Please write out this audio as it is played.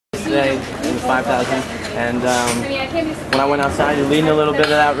today in the 5,000, and when I went outside, you're leading a little bit of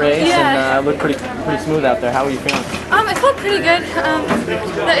that race, and it looked pretty smooth out there. How were you feeling? I felt pretty good.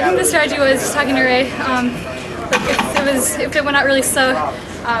 I think the strategy was just talking to Ray. If it went out really slow,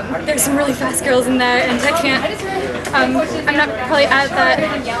 there's some really fast girls in there, and I can't. I'm not probably at that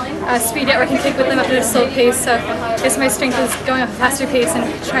speed yet where I can take with them at a slow pace. So I guess my strength is going at a faster pace and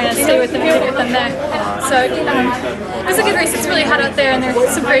trying to stay with them and get with them there. So it was a good race. It's really hot out there, and there's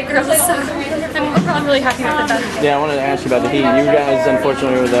some great girls. So I'm really happy with it. Yeah, I wanted to ask you about the heat. You guys,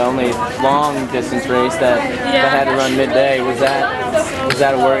 unfortunately, were the only long distance race that had to run midday. Was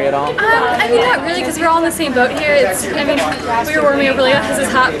that a worry at all? I mean, not really, because we're all in the same boat here. We were warming up really well because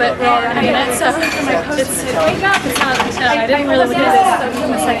it's hot, but we're all running in it, so it's not. I didn't really look at it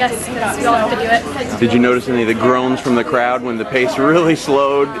as I guess because we all have to do it. Did you notice any of the groans from the crowd when the pace really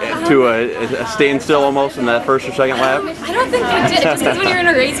slowed to a standstill almost in that first or second lap? I don't think I did, just because when you're in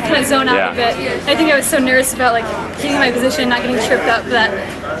a race, you kind of zone out a bit. I think I was so nervous about keeping my position, not getting tripped up, that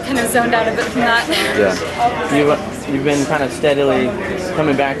kind of zoned out a bit from that. Yeah. You've been kind of steadily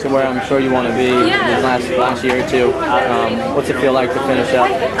coming back to where I'm sure you want to be this last year or two. What's it feel like to finish up?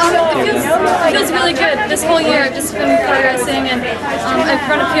 It feels really good. This whole year I've just been progressing, and I've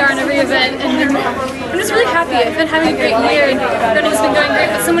run a PR in every event, and I'm just really happy. I've been having a great year, and running's been going great,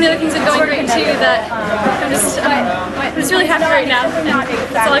 but so many other things are going great too that I'm just really happy right now, and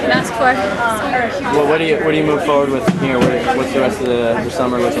that's all I can ask for. Well, what do you move forward with from here? What's the rest of the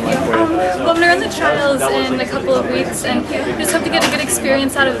summer looking like for you? Well, I'm going to run the trials in a couple of weeks, and just hope to get a good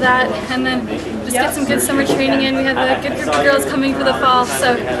experience out of that, and then just get some good summer training in. We have a good group of girls coming for the fall,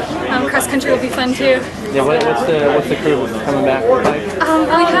 so cross country will be fun too. Yeah, what's the crew coming back with like?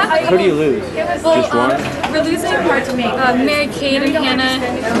 Who do you lose? Well, Just one? We're losing Mary Kate and Hannah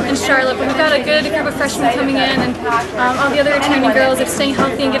and Charlotte, but we've got a good group of freshmen coming in, and all the other returning girls are staying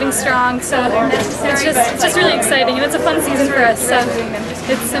healthy and getting strong, so it's just really exciting, and it's a fun season for us, so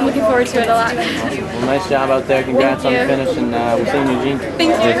I'm looking forward to it a lot. Well, nice job out there. Congrats on the finish, and we'll see you in Eugene.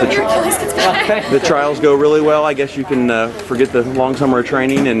 Thank you. Your Achilles gets better. The trials go really well. I guess you can forget the long summer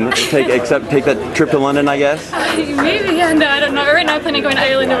training and take that trip to London, I guess. Maybe, yeah. No, I don't know. Right now I'm planning on going to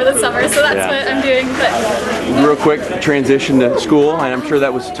Ireland over the summer, so that's what I'm doing. But real quick transition to school, and I'm sure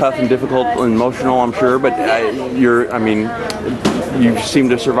that was tough and difficult and emotional. I'm sure, but you seem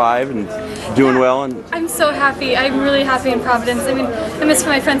to survive and doing well. And I'm so happy. I'm really happy in Providence. I mean, I miss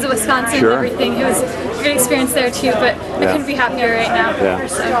my friends at Wisconsin and everything. It was a great experience there too, but I couldn't be happier right now. Yeah.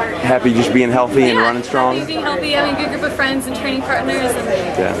 So. Happy just being healthy and running strong. Happy being healthy, having a good group of friends and training partners. And,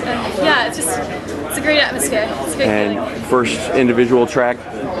 it's a great atmosphere. It's a great feeling. First individual track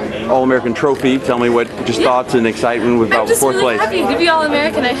All-American trophy. Tell me what thoughts and excitement about fourth place. I'm just really happy to be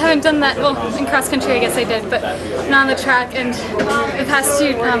All-American. I haven't done that, well, in cross country I guess I did, but not on the track, and the past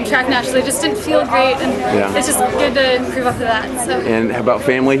two track nationals just didn't feel great, and it's just good to improve off of that. So. And how about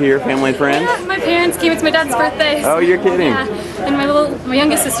family here, family and friends? Yeah, my parents came. It's my dad's birthday. Oh, you're kidding. Yeah, and my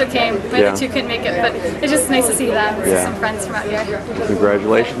youngest sister came. My other two couldn't make it, but it's just nice to see them. See some friends from out here.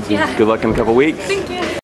 Congratulations, and good luck in a couple weeks. Thank you.